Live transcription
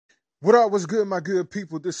What up? What's good, my good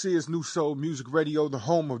people? This is New Soul Music Radio, the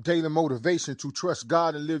home of daily motivation to trust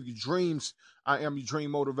God and live your dreams. I am your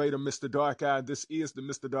dream motivator, Mr. Dark Eye. This is the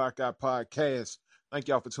Mr. Dark Eye podcast. Thank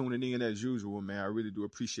y'all for tuning in as usual, man. I really do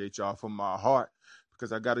appreciate y'all from my heart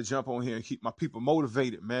because I got to jump on here and keep my people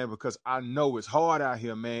motivated, man, because I know it's hard out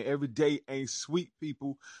here, man. Every day ain't sweet,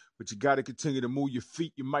 people, but you got to continue to move your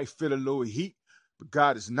feet. You might feel a little heat, but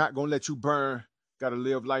God is not going to let you burn. Got to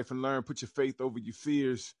live life and learn. Put your faith over your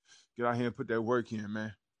fears. Get out here and put that work in,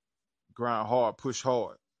 man. Grind hard, push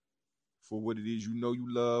hard for what it is you know you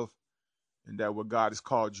love and that what God has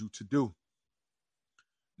called you to do.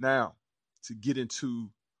 Now, to get into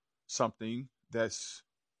something that's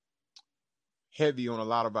heavy on a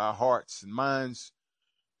lot of our hearts and minds,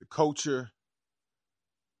 the culture,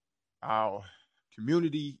 our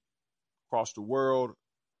community across the world,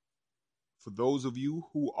 for those of you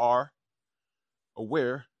who are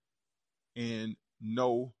aware and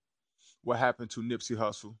know what happened to Nipsey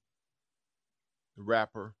Hussle, the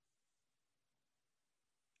rapper,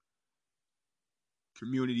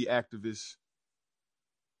 community activist,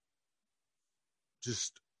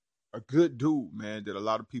 just a good dude, man, that a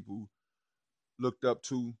lot of people looked up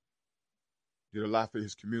to, did a lot for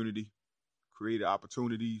his community, created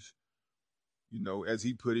opportunities. You know, as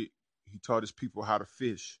he put it, he taught his people how to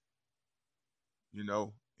fish, you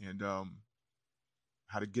know, and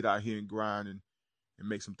how to get out here and grind and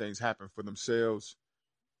make some things happen for themselves.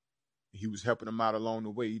 He was helping them out along the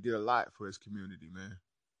way. He did a lot for his community, man.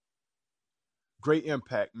 Great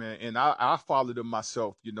impact, man. And I followed him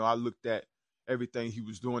myself. You know, I looked at everything he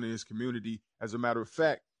was doing in his community. As a matter of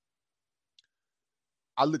fact,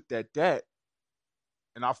 I looked at that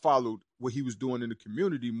and I followed what he was doing in the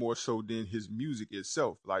community more so than his music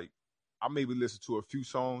itself. Like, I maybe listened to a few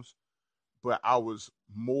songs, but I was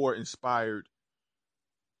more inspired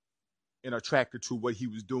and attracted to what he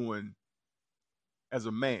was doing as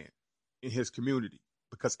a man in his community,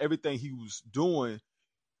 because everything he was doing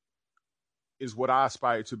is what I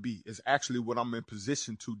aspire to be. It's actually what I'm in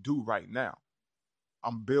position to do right now.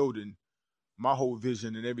 I'm building my whole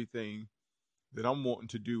vision and everything that I'm wanting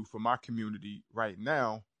to do for my community right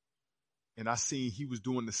now. And I seen he was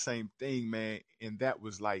doing the same thing, man. And that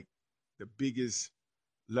was like the biggest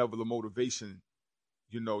level of motivation,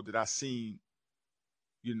 you know, that I seen,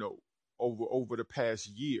 you know, over the past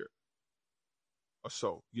year or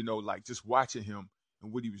so, you know, like just watching him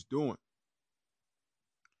and what he was doing.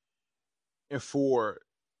 And for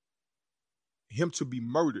him to be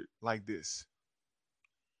murdered like this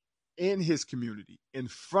in his community, in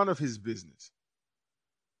front of his business,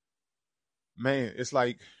 man, it's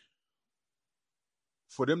like,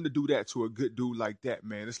 for them to do that to a good dude like that,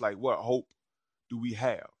 man, it's like, what hope do we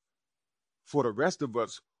have for the rest of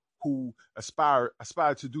us who aspire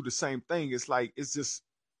to do the same thing? It's like, it's just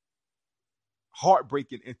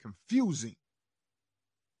heartbreaking and confusing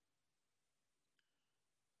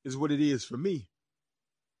is what it is for me.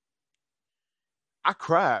 I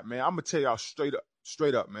cried, man. I'm gonna tell y'all straight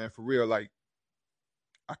up, man, for real. Like,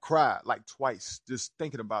 I cried like twice just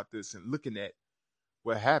thinking about this and looking at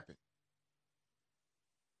what happened.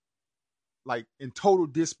 Like, in total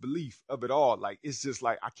disbelief of it all. Like, it's just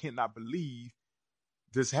like, I cannot believe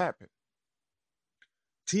this happened.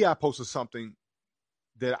 T.I. posted something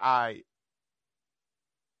that I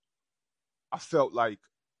felt like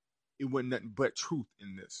it wasn't nothing but truth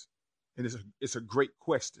in this. And it's a great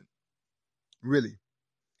question, really.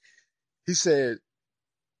 He said,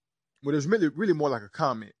 well, it's really more like a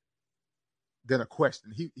comment than a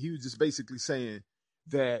question. He was just basically saying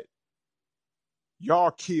that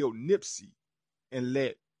y'all killed Nipsey and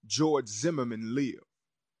let George Zimmerman live.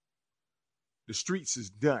 The streets is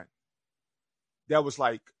done. That was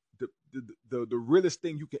like the realest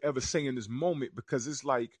thing you could ever say in this moment, because it's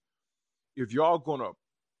like, if y'all gonna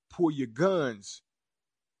pull your guns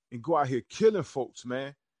and go out here killing folks,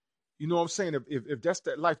 man, you know what I'm saying? If that's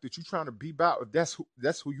that life that you're trying to be about, if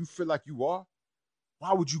that's who you feel like you are,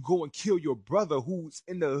 why would you go and kill your brother who's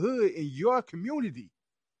in the hood in your community,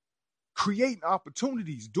 creating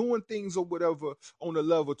opportunities, doing things or whatever on the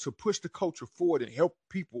level to push the culture forward and help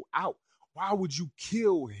people out? Why would you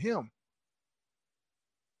kill him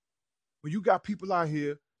when you got people out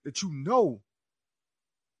here that you know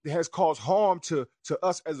that has caused harm to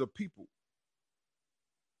us as a people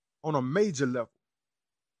on a major level,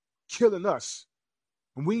 killing us?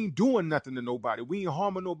 And we ain't doing nothing to nobody. We ain't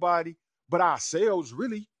harming nobody but ourselves,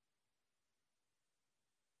 really.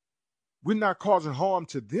 We're not causing harm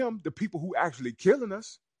to them, the people who actually killing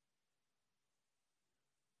us.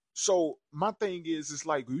 So my thing is, it's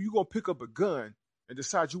like, you going to pick up a gun and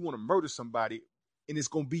decide you want to murder somebody, and it's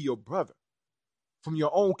going to be your brother. from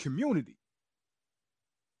your own community.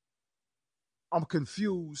 I'm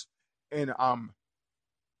confused and I'm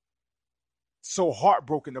so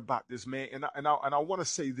heartbroken about this, man. And I want to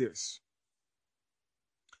say this.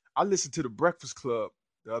 I listened to the Breakfast Club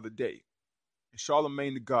the other day, and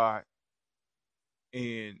Charlemagne the God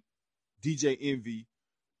and DJ Envy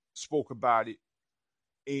spoke about it,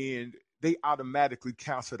 and they automatically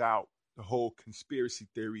canceled out the whole conspiracy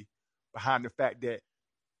theory behind the fact that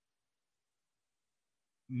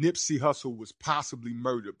Nipsey Hussle was possibly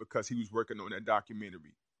murdered because he was working on that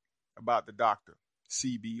documentary about the doctor,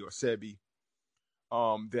 CB or Sebi,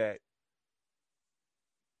 that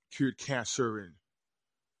cured cancer and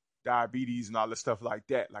diabetes and all the stuff like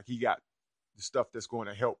that. Like he got the stuff that's going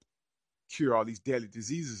to help cure all these deadly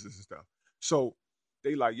diseases and stuff. So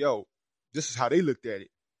they like, yo, this is how they looked at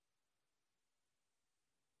it.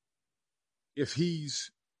 If he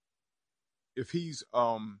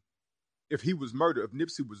was murdered, if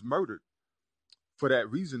Nipsey was murdered for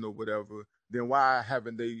that reason or whatever, then why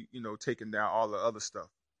haven't they, taken down all the other stuff,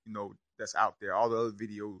 that's out there, all the other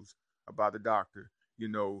videos about the doctor,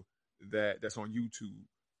 that's on YouTube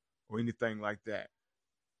or anything like that.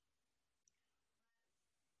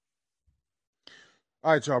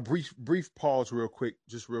 All right, y'all. Brief pause, real quick,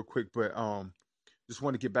 just real quick, but just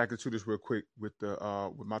want to get back into this real quick with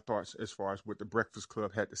the with my thoughts as far as what the Breakfast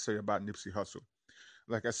Club had to say about Nipsey Hussle.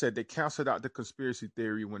 Like I said, they canceled out the conspiracy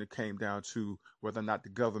theory when it came down to whether or not the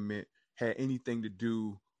government had anything to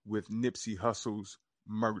do with Nipsey Hussle's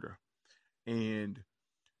murder. And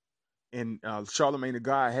Charlemagne the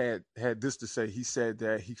God had this to say. He said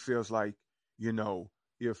that he feels like,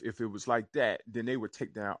 if it was like that, then they would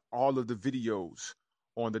take down all of the videos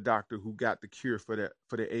on the doctor who got the cure for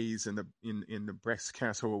the AIDS and the breast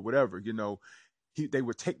cancer or whatever. They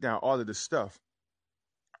would take down all of the stuff,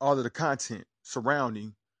 all of the content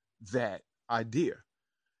surrounding that idea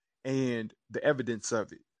and the evidence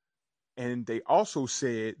of it. And they also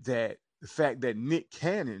said that the fact that Nick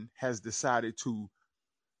Cannon has decided to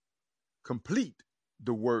complete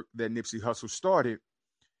the work that Nipsey Hussle started,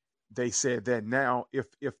 they said that now if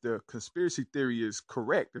the conspiracy theory is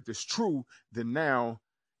correct, if it's true, then now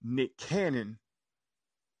Nick Cannon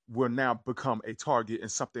will now become a target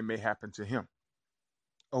and something may happen to him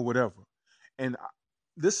or whatever. And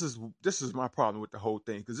this is my problem with the whole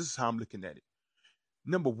thing, because this is how I'm looking at it.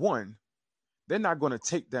 Number one, they're not going to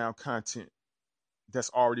take down content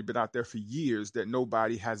that's already been out there for years that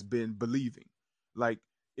nobody has been believing. Like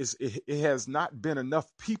it has not been enough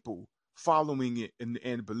people following it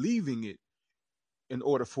and believing it in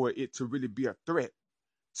order for it to really be a threat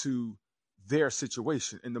to their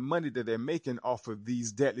situation and the money that they're making off of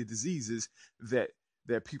these deadly diseases that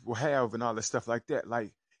people have and all that stuff like that.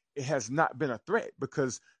 Like it has not been a threat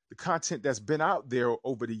because the content that's been out there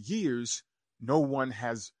over the years, no one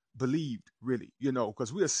has believed really,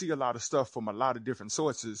 because we'll see a lot of stuff from a lot of different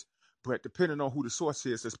sources, but depending on who the source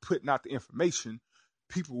is that's putting out the information,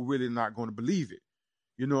 people really not going to believe it.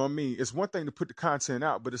 You know what I mean? It's one thing to put the content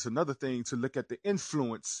out, but it's another thing to look at the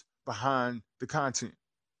influence behind the content.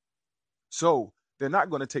 So they're not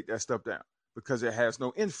going to take that stuff down because it has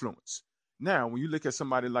no influence. Now, when you look at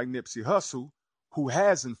somebody like Nipsey Hussle, who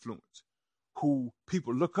has influence, who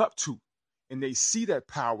people look up to, and they see that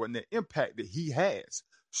power and the impact that he has.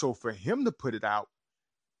 So for him to put it out,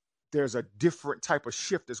 there's a different type of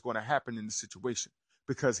shift that's going to happen in the situation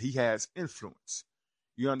because he has influence.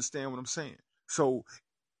 You understand what I'm saying? So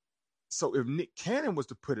if Nick Cannon was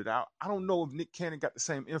to put it out, I don't know if Nick Cannon got the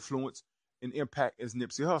same influence and impact as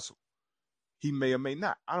Nipsey Hussle. He may or may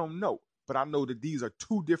not. I don't know. But I know that these are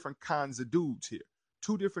two different kinds of dudes here.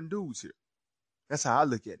 Two different dudes here. That's how I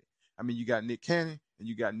look at it. I mean, you got Nick Cannon and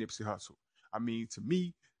you got Nipsey Hussle. I mean, to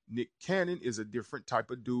me, Nick Cannon is a different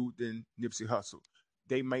type of dude than Nipsey Hussle.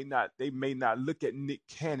 They may not look at Nick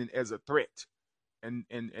Cannon as a threat and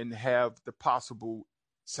have the possible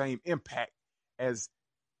same impact as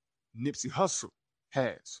Nipsey Hussle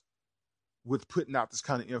has with putting out this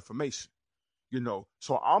kind of information.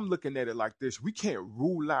 So I'm looking at it like this. We can't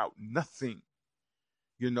rule out nothing,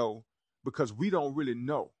 because we don't really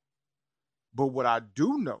know. But what I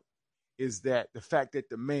do know is that the fact that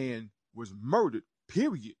the man was murdered,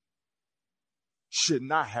 period, should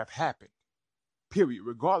not have happened, period,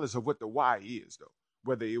 regardless of what the why is, though.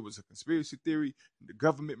 Whether it was a conspiracy theory, the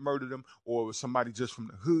government murdered him, or it was somebody just from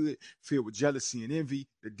the hood filled with jealousy and envy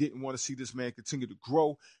that didn't want to see this man continue to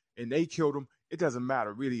grow, and they killed him. It doesn't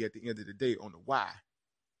matter really at the end of the day on the why.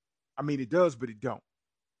 I mean, it does, but it don't.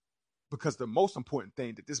 Because the most important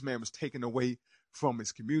thing that this man was taken away from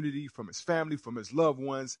his community, from his family, from his loved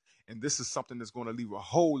ones, and this is something that's going to leave a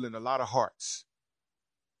hole in a lot of hearts.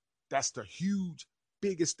 That's the huge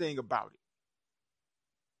biggest thing about it.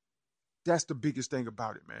 That's the biggest thing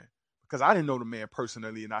about it, man. Because I didn't know the man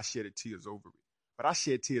personally and I shedded tears over it. But I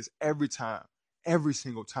shed tears every time, every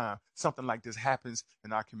single time something like this happens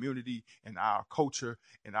in our community, in our culture,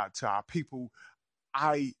 and to our people.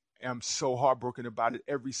 I am so heartbroken about it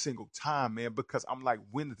every single time, man, because I'm like,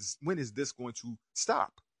 when is this going to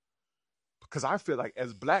stop? Because I feel like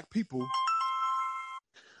as black people,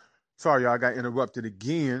 sorry, y'all, I got interrupted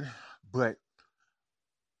again, but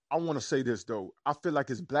I want to say this though. I feel like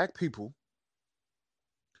as black people,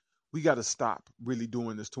 we got to stop really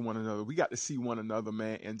doing this to one another. We got to see one another,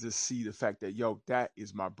 man, and just see the fact that, yo, that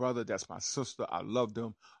is my brother. That's my sister. I love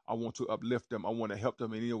them. I want to uplift them. I want to help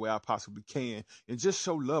them in any way I possibly can and just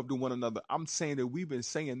show love to one another. I'm saying that we've been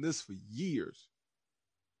saying this for years.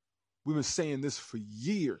 We've been saying this for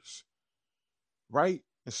years, right?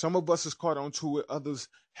 And some of us is caught onto it. Others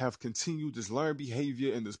have continued this learned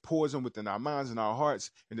behavior and this poison within our minds and our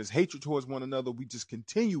hearts and this hatred towards one another. We just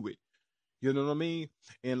continue it. You know what I mean?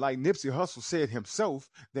 And like Nipsey Hussle said himself,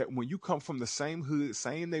 that when you come from the same hood,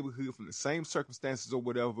 same neighborhood, from the same circumstances or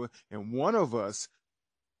whatever, and one of us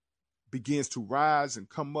begins to rise and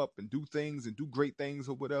come up and do things and do great things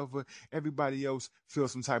or whatever, everybody else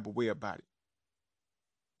feels some type of way about it.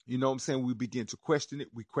 You know what I'm saying? We begin to question it.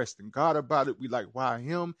 We question God about it. We like, why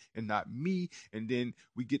him and not me? And then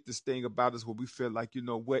we get this thing about us where we feel like, you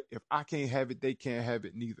know what? If I can't have it, they can't have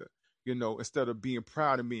it neither. You know, instead of being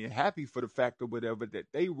proud and being happy for the fact or whatever that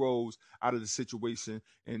they rose out of the situation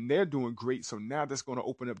and they're doing great. So now that's going to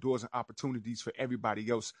open up doors and opportunities for everybody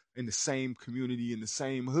else in the same community, in the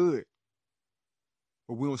same hood.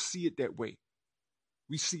 But we don't see it that way.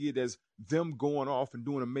 We see it as them going off and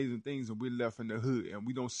doing amazing things and we're left in the hood and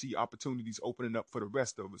we don't see opportunities opening up for the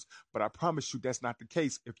rest of us. But I promise you that's not the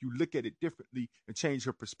case. If you look at it differently and change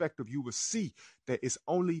your perspective, you will see that it's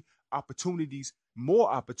only opportunities, more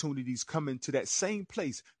opportunities coming to that same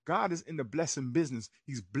place. God is in the blessing business.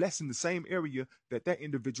 He's blessing the same area that that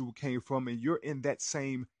individual came from, and you're in that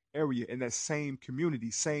same area, in that same community,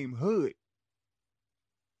 same hood.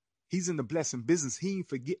 He's in the blessing business. He ain't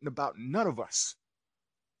forgetting about none of us.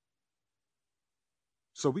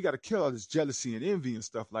 So we got to kill all this jealousy and envy and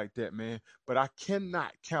stuff like that, man. But I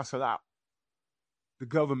cannot cancel out the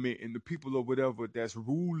government and the people or whatever that's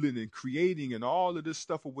ruling and creating and all of this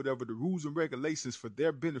stuff or whatever, the rules and regulations for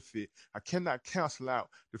their benefit. I cannot cancel out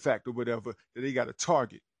the fact or whatever that they got a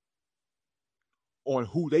target on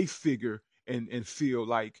who they figure and feel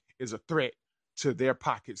like is a threat to their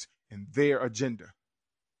pockets and their agenda.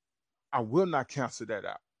 I will not cancel that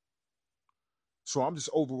out. So I'm just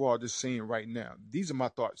overall just saying right now, these are my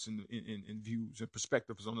thoughts and views and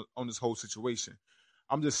perspectives on this whole situation.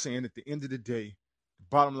 I'm just saying at the end of the day, the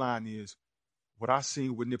bottom line is what I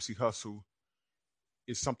seen with Nipsey Hussle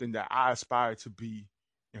is something that I aspire to be.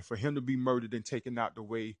 And for him to be murdered and taken out the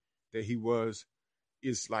way that he was,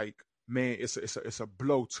 is like, man, it's a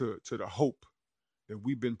blow to the hope that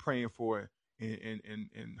we've been praying for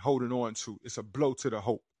and holding on to. It's a blow to the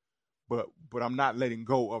hope. But I'm not letting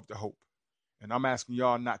go of the hope. And I'm asking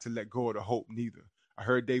y'all not to let go of the hope neither. I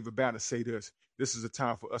heard David Banner say this. This is a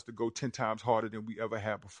time for us to go 10 times harder than we ever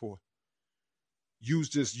have before.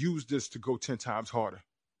 Use this to go 10 times harder.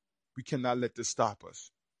 We cannot let this stop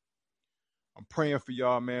us. I'm praying for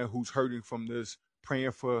y'all, man, who's hurting from this.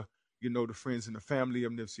 Praying for, the friends and the family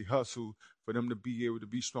of Nipsey Hussle, for them to be able to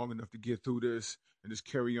be strong enough to get through this and just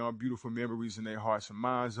carry on beautiful memories in their hearts and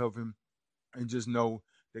minds of him. And just know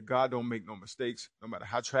that God don't make no mistakes. No matter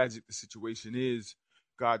how tragic the situation is,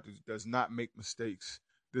 God does not make mistakes.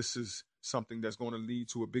 This is something that's going to lead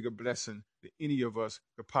to a bigger blessing than any of us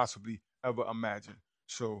could possibly ever imagine.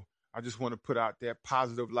 So I just want to put out that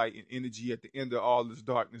positive light and energy at the end of all this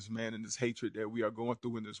darkness, man, and this hatred that we are going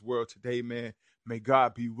through in this world today, man. May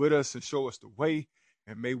God be with us and show us the way.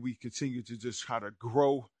 And may we continue to just try to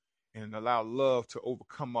grow and allow love to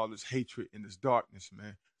overcome all this hatred and this darkness,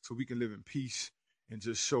 man, so we can live in peace and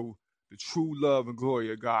just show the true love and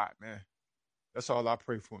glory of God, man. That's all I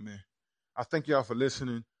pray for, man. I thank y'all for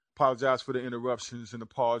listening. Apologize for the interruptions and the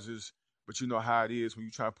pauses, but you know how it is when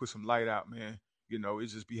you try to put some light out, man. It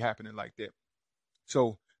just be happening like that.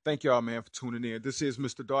 So thank y'all, man, for tuning in. This is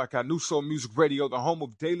Mr. Dark Eye, New Soul Music Radio, the home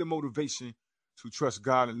of daily motivation to trust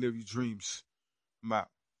God and live your dreams. I'm out.